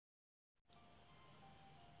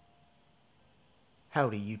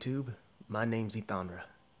Howdy YouTube, my name's Ethanra,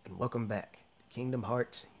 and welcome back to Kingdom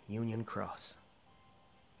Hearts Union Cross.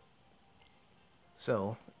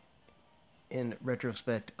 So, in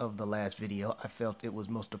retrospect of the last video, I felt it was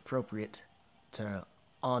most appropriate to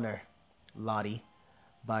honor Lottie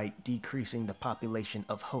by decreasing the population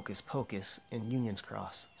of Hocus Pocus in Union's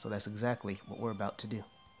Cross. So that's exactly what we're about to do.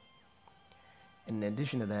 And in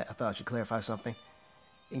addition to that, I thought I should clarify something.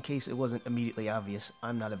 In case it wasn't immediately obvious,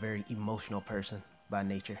 I'm not a very emotional person by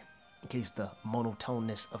nature. In case the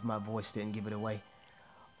monotoneness of my voice didn't give it away.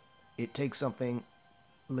 It takes something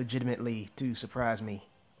legitimately to surprise me,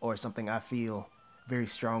 or something I feel very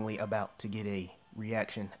strongly about, to get a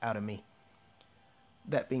reaction out of me.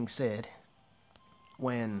 That being said,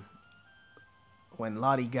 when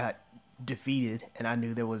Lottie got defeated and I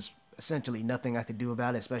knew there was essentially nothing I could do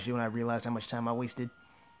about it, especially when I realized how much time I wasted,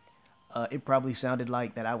 it probably sounded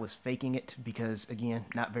like that I was faking it because, again,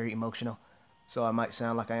 not very emotional. So I might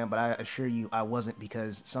sound like I am, but I assure you I wasn't,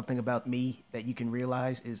 because something about me that you can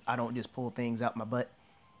realize is I don't just pull things out my butt.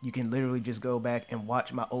 You can literally just go back and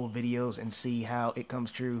watch my old videos and see how it comes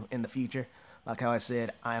true in the future. Like how I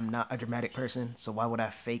said, I am not a dramatic person, so why would I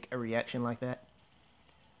fake a reaction like that?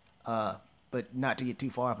 But not to get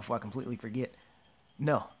too far before I completely forget.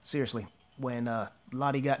 No, seriously, when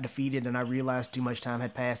Lottie got defeated and I realized too much time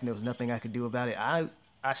had passed and there was nothing I could do about it,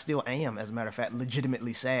 I still am, as a matter of fact,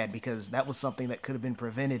 legitimately sad, because that was something that could have been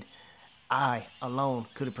prevented. I alone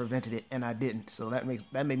could have prevented it, and I didn't. So that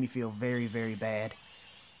made me feel very, very bad.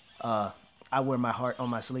 I wear my heart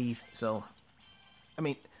on my sleeve, so I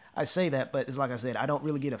mean, I say that, but it's like I said, I don't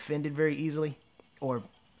really get offended very easily or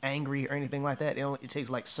angry or anything like that. It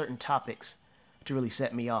takes like certain topics to really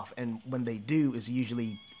set me off, and when they do, is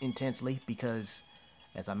usually intensely, because,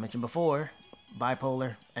 as I mentioned before,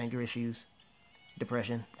 bipolar, anger issues,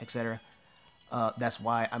 depression, etc. That's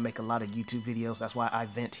why I make a lot of YouTube videos. That's why I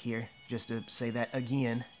vent here, just to say that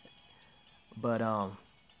again. But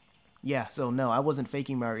yeah, so no, I wasn't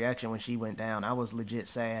faking my reaction when she went down. I was legit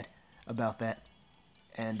sad about that.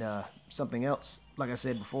 And something else, like I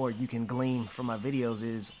said before, you can glean from my videos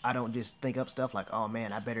is I don't just think up stuff like, oh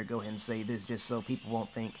man, I better go ahead and say this just so people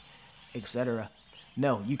won't think, etc.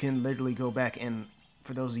 No, you can literally go back, and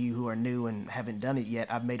for those of you who are new and haven't done it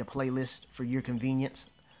yet, I've made a playlist for your convenience.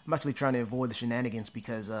 I'm actually trying to avoid the shenanigans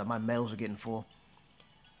because my medals are getting full.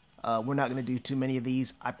 We're not going to do too many of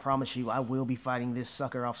these. I promise you I will be fighting this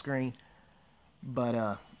sucker off screen.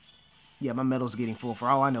 But yeah, my medals are getting full. For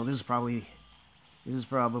all I know, this is probably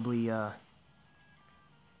the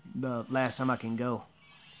last time I can go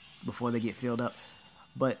before they get filled up.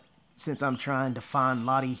 But since I'm trying to find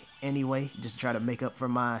Lottie anyway, just to try to make up for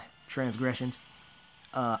my transgressions,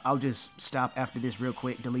 I'll just stop after this real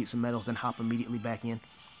quick, delete some medals, and hop immediately back in.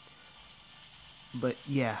 But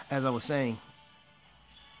yeah, as I was saying,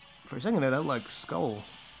 for a second there, that looked like Skull.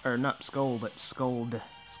 Or not Skull, but Scold.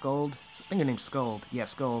 Scold? I think her name's Scold. Yeah,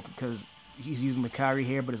 Scold, because he's using the Kyrie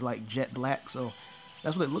hair, but it's like jet black, so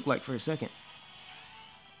that's what it looked like for a second.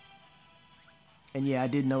 And yeah, I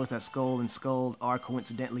did notice that Skull and Scold are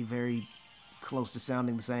coincidentally very close to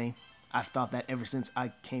sounding the same. I've thought that ever since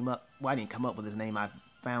I came up. Well, I didn't come up with his name, I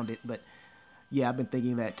found it, but yeah, I've been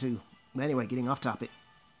thinking that too. But anyway, getting off topic,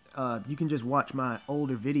 you can just watch my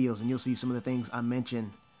older videos and you'll see some of the things I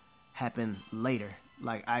mentioned happen later.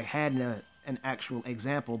 Like, I had an actual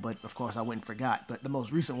example, but of course I went and forgot. But the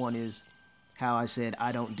most recent one is how I said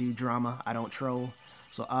I don't do drama, I don't troll.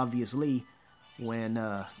 So obviously, when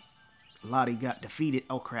Lottie got defeated,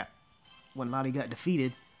 oh crap, when Lottie got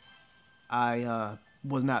defeated, I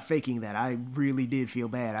was not faking that. I really did feel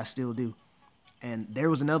bad. I still do. And there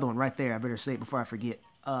was another one right there. I better say it before I forget.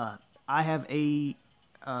 I have a,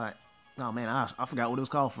 oh man, I forgot what it was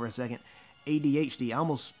called for a second. ADHD. I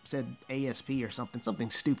almost said ASP or something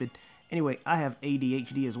stupid. Anyway, I have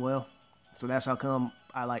ADHD as well. So that's how come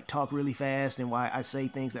I like talk really fast and why I say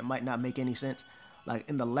things that might not make any sense. Like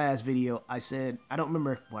in the last video, I said, I don't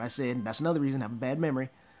remember what I said. That's another reason I have a bad memory.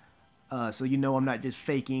 So you know I'm not just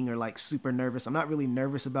faking or like super nervous. I'm not really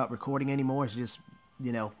nervous about recording anymore. It's just,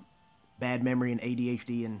 you know, bad memory and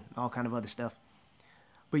ADHD and all kind of other stuff.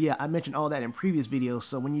 But yeah, I mentioned all that in previous videos.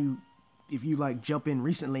 So if you like jump in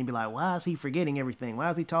recently and be like, why is he forgetting everything? Why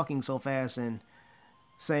is he talking so fast and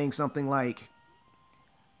saying something like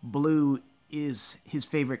blue is his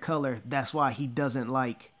favorite color? That's why he doesn't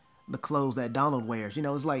like the clothes that Donald wears. You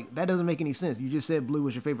know, it's like, that doesn't make any sense. You just said blue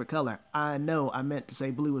was your favorite color. I know I meant to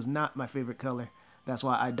say blue is not my favorite color. That's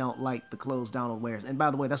why I don't like the clothes Donald wears. And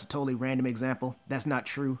by the way, that's a totally random example. That's not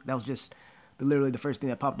true. That was just literally the first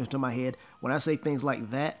thing that popped into my head. When I say things like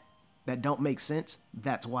that don't make sense,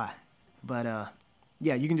 that's why. But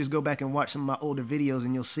Yeah, you can just go back and watch some of my older videos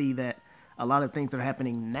and you'll see that a lot of things that are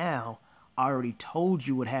happening now, I already told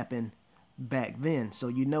you would happen back then. So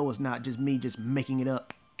you know it's not just me just making it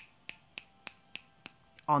up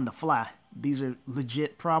on the fly. These are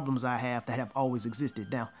legit problems I have that have always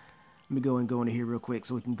existed. Now, let me go into here real quick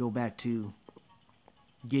so we can go back to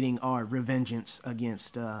getting our revengeance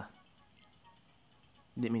against,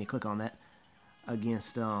 didn't mean to click on that,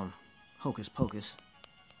 against Hocus Pocus.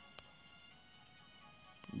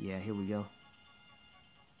 Yeah, here we go.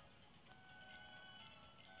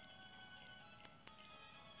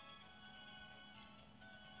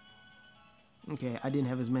 Okay, I didn't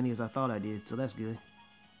have as many as I thought I did, so that's good.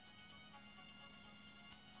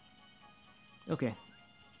 Okay.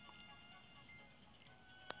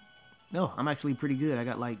 No, I'm actually pretty good. I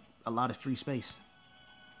got like a lot of free space.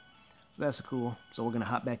 So that's cool. So we're going to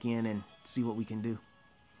hop back in and see what we can do.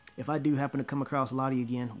 If I do happen to come across Lottie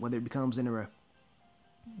again, whether it becomes in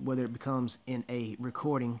a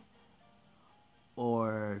recording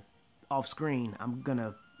or off screen, I'm going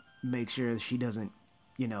to make sure that she doesn't,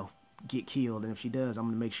 you know, get killed. And if she does, I'm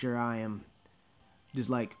going to make sure I am just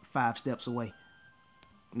like 5 steps away.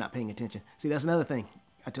 Not paying attention. See, that's another thing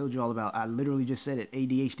I told you all about. I literally just said it,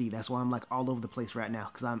 ADHD. That's why I'm like all over the place right now,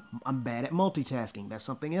 because I'm bad at multitasking. That's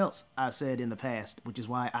something else I've said in the past, which is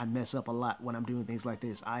why I mess up a lot when I'm doing things like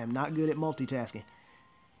this. I am not good at multitasking.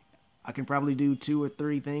 I can probably do 2 or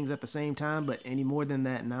 3 things at the same time, but any more than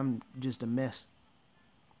that, and I'm just a mess.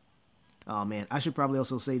 Oh man, I should probably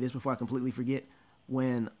also say this before I completely forget.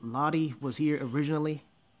 When Lottie was here originally,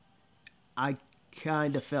 I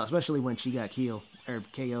kind of felt, especially when she got killed, or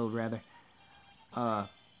KO'd rather, I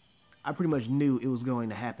pretty much knew it was going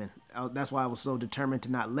to happen. That's why I was so determined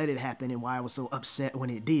to not let it happen, and why I was so upset when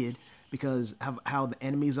it did, because of how the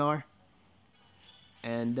enemies are,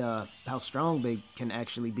 and how strong they can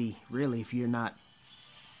actually be, really, if you're not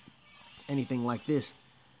anything like this,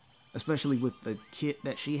 especially with the kit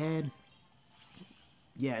that she had.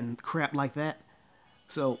 Yeah, and crap like that.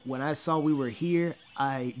 So when I saw we were here,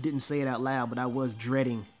 I didn't say it out loud, but I was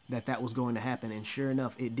dreading that was going to happen, and sure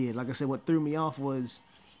enough, it did. Like I said, what threw me off was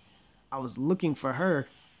I was looking for her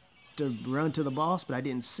to run to the boss, but I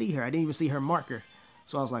didn't see her. I didn't even see her marker.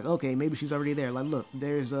 So I was like, okay, maybe she's already there. Like, look,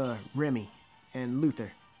 there's Remy and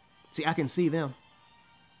Luther. See, I can see them.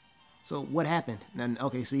 So what happened? And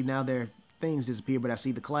okay, see, now their things disappear, but I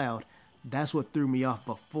see the cloud. That's what threw me off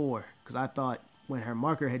before, because I thought when her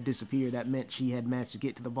marker had disappeared, that meant she had managed to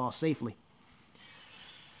get to the boss safely.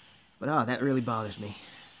 But that really bothers me.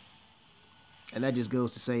 And that just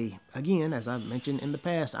goes to say, again, as I've mentioned in the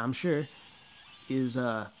past, I'm sure, is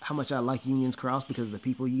how much I like Unions Cross because of the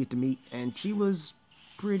people you get to meet. And she was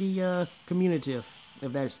pretty communicative,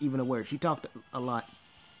 if that's even a word. She talked a lot.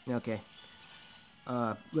 Okay.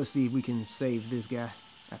 Let's see if we can save this guy.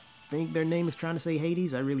 I think their name is trying to say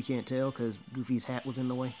Hades. I really can't tell because Goofy's hat was in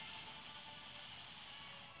the way.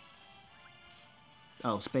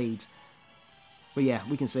 Oh, Spades. But yeah,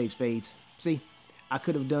 we can save Spades. See, I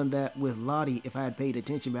could have done that with Lottie if I had paid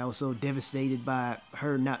attention, but I was so devastated by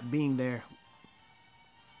her not being there.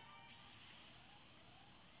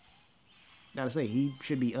 Gotta say, he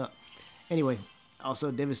should be up. Anyway, also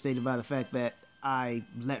devastated by the fact that I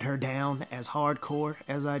let her down as hardcore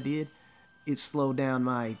as I did. It slowed down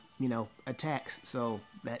my, you know, attacks, so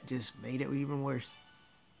that just made it even worse.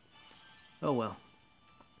 Oh well.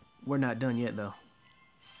 We're not done yet, though.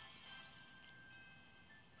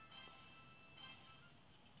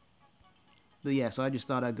 But yeah, so I just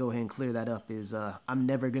thought I'd go ahead and clear that up. I'm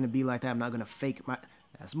never going to be like that. I'm not going to fake my...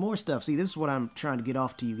 That's more stuff. See, this is what I'm trying to get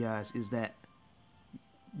off to you guys, is that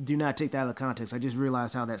do not take that out of context. I just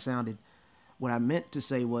realized how that sounded. What I meant to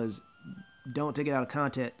say was don't take it out of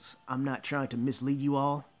context. I'm not trying to mislead you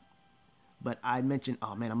all. But I mentioned...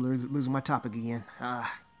 Oh, man, I'm losing my topic again.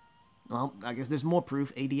 Well, I guess there's more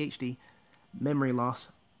proof. ADHD. Memory loss.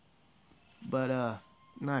 But, I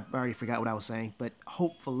already forgot what I was saying. But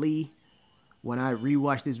hopefully... when I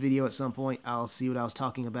rewatch this video at some point, I'll see what I was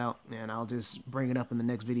talking about, and I'll just bring it up in the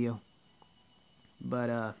next video.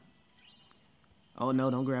 But, oh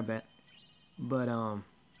no, don't grab that. But,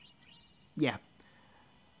 yeah.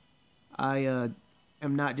 I,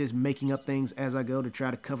 am not just making up things as I go to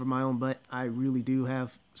try to cover my own butt. I really do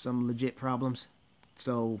have some legit problems.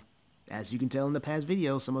 So, as you can tell in the past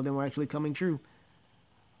videos, some of them are actually coming true.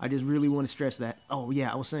 I just really want to stress that. Oh,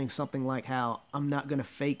 yeah, I was saying something like how I'm not going to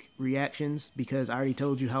fake reactions because I already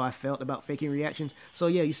told you how I felt about faking reactions. So,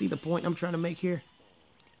 yeah, you see the point I'm trying to make here?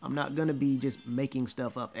 I'm not going to be just making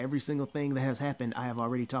stuff up. Every single thing that has happened, I have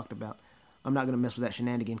already talked about. I'm not going to mess with that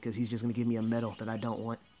shenanigan because he's just going to give me a medal that I don't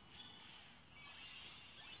want.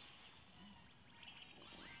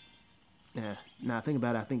 Now think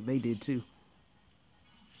about it, I think they did too.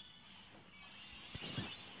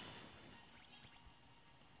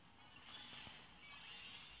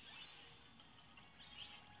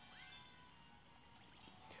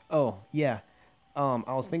 Oh, yeah. I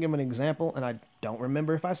was thinking of an example, and I don't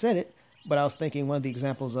remember if I said it, but I was thinking one of the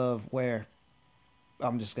examples of where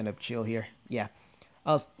I'm just gonna chill here. Yeah,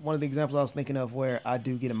 one of the examples I was thinking of where I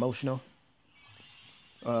do get emotional.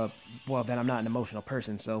 Well, then I'm not an emotional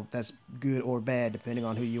person, so that's good or bad depending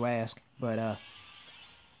on who you ask. But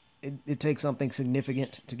it takes something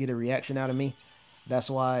significant to get a reaction out of me. That's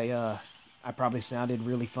why I probably sounded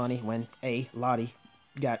really funny when A, Lottie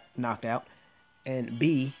got knocked out, and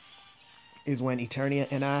B is when Eternia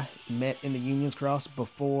and I met in the Union's Cross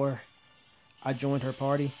before I joined her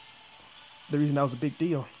party. The reason that was a big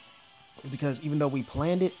deal is because even though we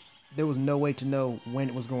planned it, there was no way to know when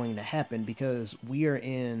it was going to happen because we're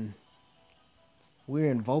in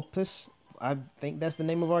Vulpes. I think that's the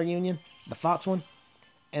name of our union, the Fox one,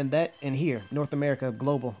 and here, North America,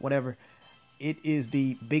 global, whatever. It is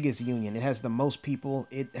the biggest union. It has the most people.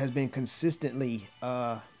 It has been consistently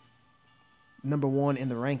 #1 in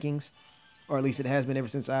the rankings. Or at least it has been ever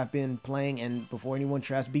since I've been playing. And before anyone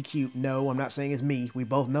tries to be cute, no, I'm not saying it's me. We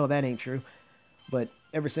both know that ain't true. But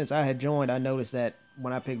ever since I had joined, I noticed that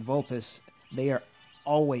when I pick Vulpes, they are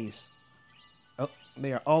always in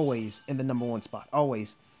the #1 spot.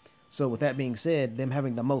 Always. So with that being said, them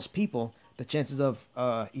having the most people, the chances of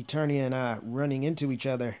Eternia and I running into each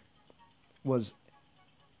other was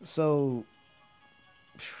so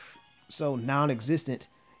non-existent.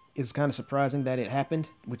 It's kind of surprising that it happened,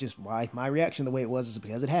 which is why my reaction the way it was is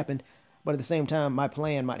because it happened. But at the same time, my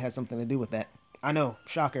plan might have something to do with that. I know,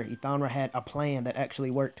 shocker, Ethanra had a plan that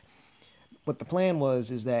actually worked. What the plan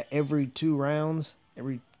is that every 2 rounds,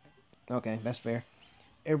 okay, that's fair.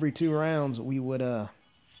 Every 2 rounds, we would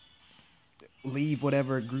leave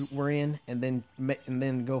whatever group we're in, and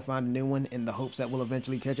then go find a new one in the hopes that we'll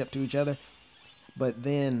eventually catch up to each other. But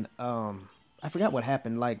then, I forgot what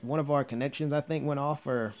happened. Like, one of our connections, I think, went off,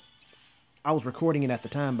 or I was recording it at the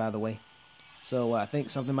time, by the way. So I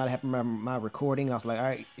think something might have happened with my recording. I was like, all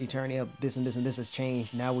right, Eternia, this and this and this has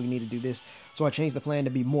changed. Now we need to do this. So I changed the plan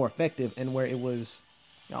to be more effective, and where it was,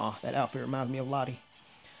 that outfit reminds me of Lottie.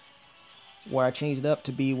 Where I changed it up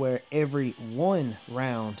to be where every 1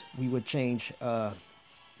 round we would change, for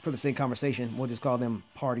the same conversation, we'll just call them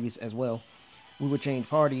parties as well. We would change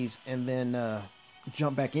parties and then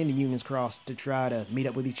jump back into Union's Cross to try to meet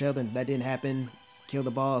up with each other. And if that didn't happen, kill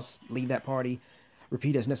the boss, leave that party,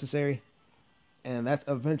 repeat as necessary. And that's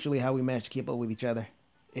eventually how we managed to keep up with each other.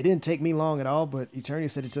 It didn't take me long at all, but Eternia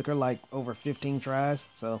said it took her like over 15 tries.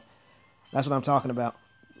 So that's what I'm talking about.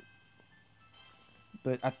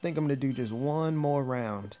 But I think I'm going to do just 1 more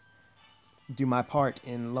round. Do my part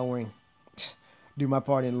in lowering the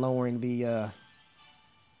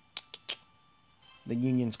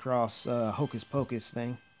Union's Cross Hocus Pocus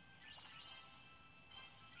thing.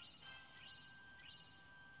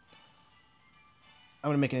 I'm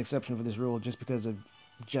going to make an exception for this rule just because of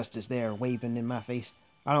Justice there waving in my face.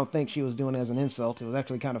 I don't think she was doing it as an insult. It was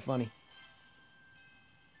actually kind of funny.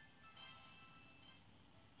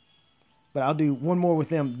 But I'll do 1 more with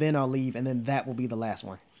them, then I'll leave, and then that will be the last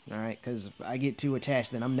one. Alright, because if I get too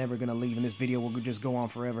attached, then I'm never going to leave, and this video will just go on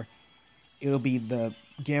forever. It'll be the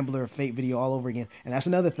Gambler of Fate video all over again. And that's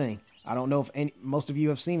another thing. I don't know if most of you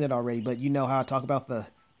have seen it already, but you know how I talk about the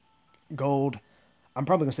gold. I'm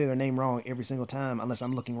probably going to say their name wrong every single time, unless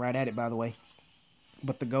I'm looking right at it, by the way.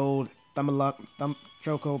 But the gold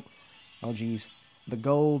Choco, oh geez. The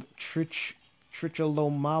gold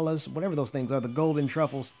Tricholomalas, whatever those things are, the golden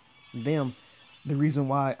truffles, them. The reason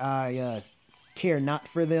why I care not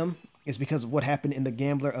for them is because of what happened in the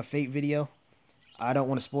Gambler of Fate video. I don't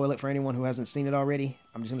want to spoil it for anyone who hasn't seen it already.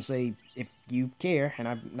 I'm just going to say, if you care, and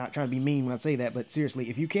I'm not trying to be mean when I say that, but seriously,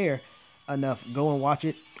 if you care enough, go and watch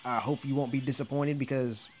it. I hope you won't be disappointed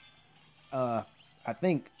because I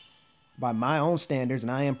think by my own standards,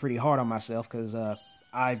 and I am pretty hard on myself because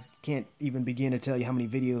I can't even begin to tell you how many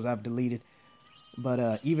videos I've deleted,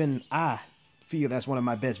 but even I feel that's one of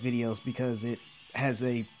my best videos because it has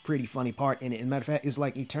a pretty funny part in it. As a matter of fact, it's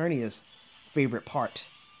like Eternia's favorite part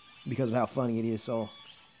because of how funny it is. So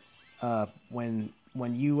when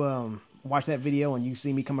you watch that video and you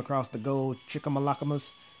see me come across the gold Chickamalakamas,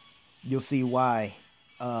 you'll see why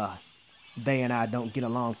they and I don't get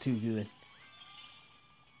along too good.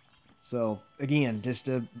 So again, just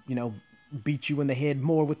to beat you in the head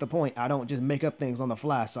more with the point, I don't just make up things on the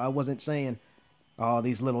fly. So I wasn't saying, oh,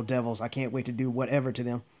 these little devils, I can't wait to do whatever to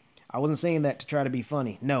them. I wasn't saying that to try to be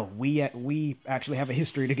funny. No, we actually have a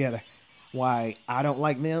history together. Why I don't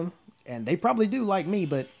like them And they probably do like me,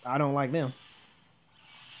 but I don't like them.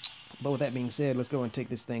 But with that being said, let's go and take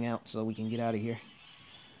this thing out so we can get out of here.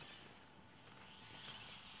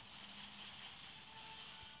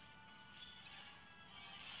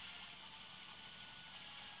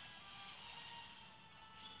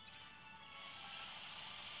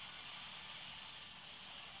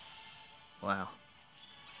 Wow.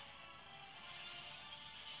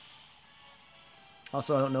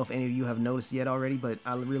 Also, I don't know if any of you have noticed yet already, but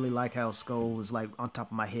I really like how Skull is like on top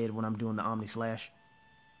of my head when I'm doing the Omni Slash.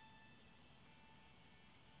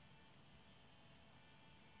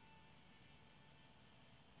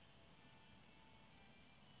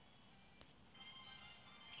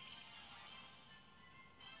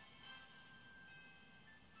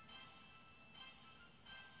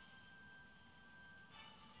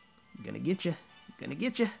 Gonna get you. Gonna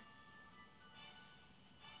get you.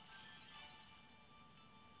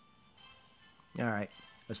 Alright.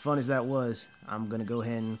 As fun as that was, I'm gonna go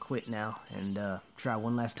ahead and quit now and try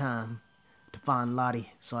one last time to find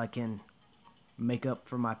Lottie so I can make up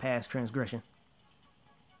for my past transgression.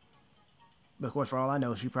 But of course, for all I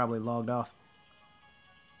know, she probably logged off.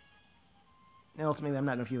 And ultimately, I'm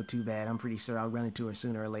not gonna feel too bad. I'm pretty sure I'll run into her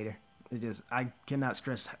sooner or later. It just, I cannot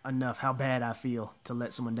stress enough how bad I feel to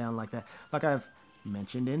let someone down like that. Like I've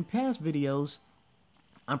mentioned in past videos,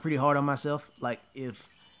 I'm pretty hard on myself. Like if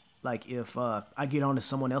I get on to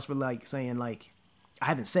someone else for like saying like, I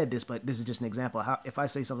haven't said this, but this is just an example. How if I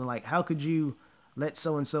say something like, how could you let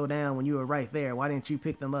so-and-so down when you were right there? Why didn't you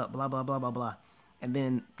pick them up? Blah, blah, blah, blah, blah. And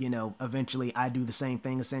then, you know, eventually I do the same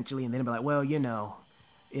thing essentially. And then be like, well, you know,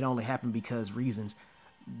 it only happened because reasons.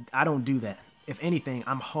 I don't do that. If anything,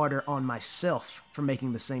 I'm harder on myself for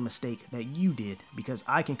making the same mistake that you did because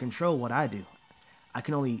I can control what I do. I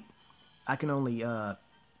can only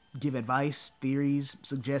give advice, theories,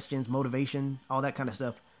 suggestions, motivation, all that kind of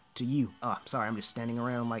stuff to you. Oh, sorry, I'm just standing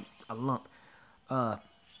around like a lump. I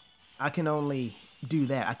can only do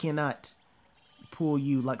that. I cannot pull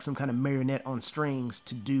you like some kind of marionette on strings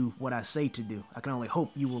to do what I say to do. I can only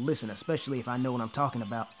hope you will listen, especially if I know what I'm talking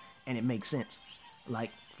about and it makes sense.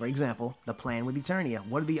 Like, for example, the plan with Eternia.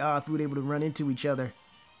 What are the odds we were able to run into each other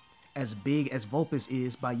as big as Vulpes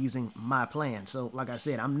is by using my plan? So, like I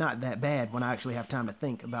said, I'm not that bad when I actually have time to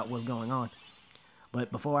think about what's going on.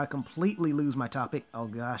 But before I completely lose my topic, oh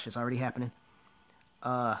gosh, it's already happening.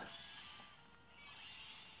 I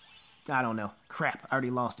don't know. Crap, I already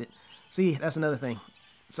lost it. See, that's another thing.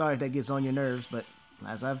 Sorry if that gets on your nerves, but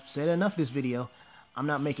as I've said enough this video, I'm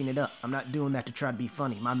not making it up. I'm not doing that to try to be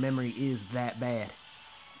funny. My memory is that bad.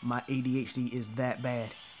 My ADHD is that bad.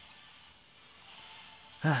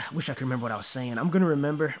 I wish I could remember what I was saying. I'm going to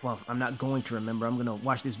remember. Well, I'm not going to remember. I'm going to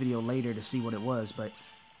watch this video later to see what it was, but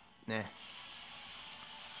nah.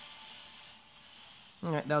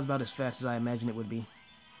 Alright, that was about as fast as I imagined it would be.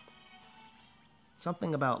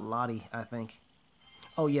 Something about Lottie, I think.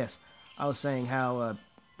 Oh, yes. I was saying how,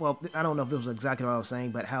 well, I don't know if this was exactly what I was saying,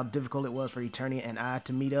 but how difficult it was for Eternia and I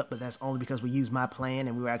to meet up, but that's only because we used my plan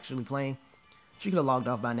and we were actually playing. She could have logged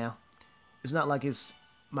off by now. It's not like it's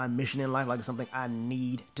my mission in life, like it's something I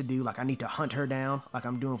need to do, like I need to hunt her down, like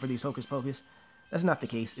I'm doing for these Hocus Pocus. That's not the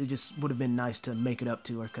case. It just would have been nice to make it up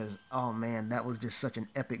to her, because, oh man, that was just such an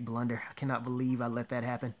epic blunder. I cannot believe I let that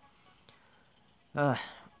happen. But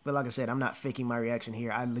like I said, I'm not faking my reaction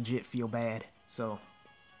here. I legit feel bad, so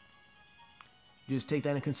just take that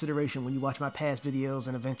into consideration when you watch my past videos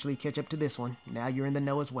and eventually catch up to this one. Now you're in the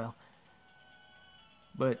know as well.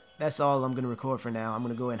 But that's all I'm going to record for now. I'm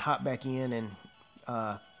going to go and hop back in and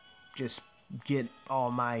just get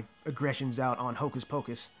all my aggressions out on Hocus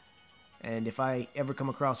Pocus. And if I ever come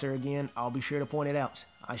across her again, I'll be sure to point it out.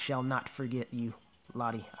 I shall not forget you,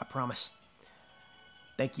 Lottie, I promise.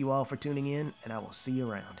 Thank you all for tuning in, and I will see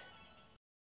you around.